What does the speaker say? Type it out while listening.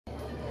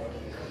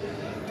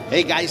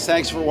Hey guys,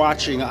 thanks for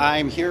watching.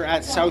 I'm here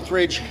at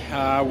Southridge.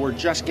 We're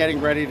just getting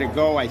ready to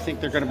go. I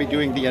think they're going to be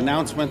doing the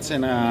announcements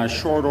in a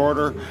short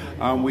order.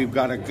 We've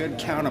got a good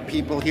count of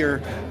people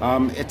here.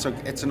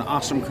 It's an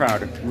awesome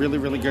crowd,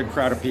 really good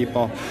crowd of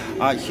people.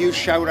 Huge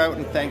shout out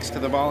and thanks to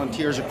the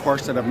volunteers, of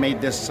course, that have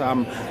made this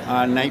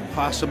night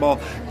possible.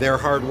 Their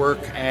hard work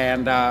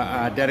and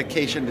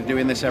dedication to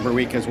doing this every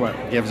week is what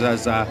gives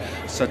us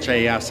such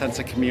a sense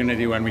of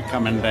community when we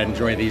come and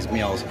enjoy these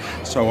meals.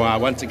 So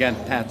once again,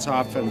 hats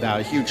off and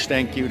huge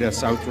thank you to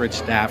Southridge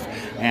staff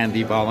and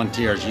the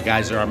volunteers. You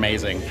guys are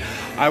amazing.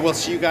 I will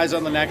see you guys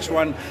on the next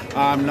one.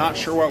 I'm not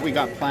sure what we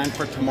got planned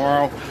for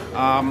tomorrow.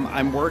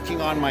 I'm working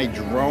on my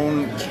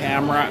drone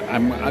camera.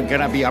 I'm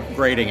gonna be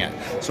upgrading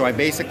it. So I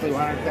basically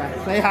wanted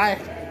to say hi.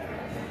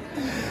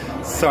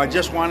 So I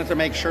just wanted to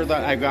make sure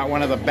that I got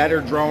one of the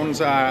better drones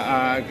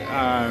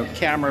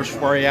cameras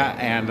for you,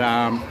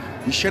 and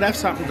we should have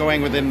something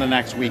going within the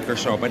next week or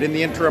so. But in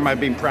the interim, I've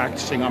been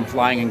practicing on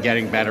flying and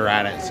getting better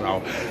at it.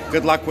 So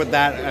good luck with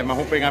that. I'm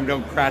hoping I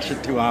don't crash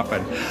it too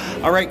often.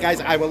 All right,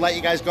 guys, I will let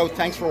you guys go.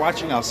 Thanks for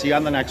watching. I'll see you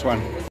on the next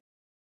one.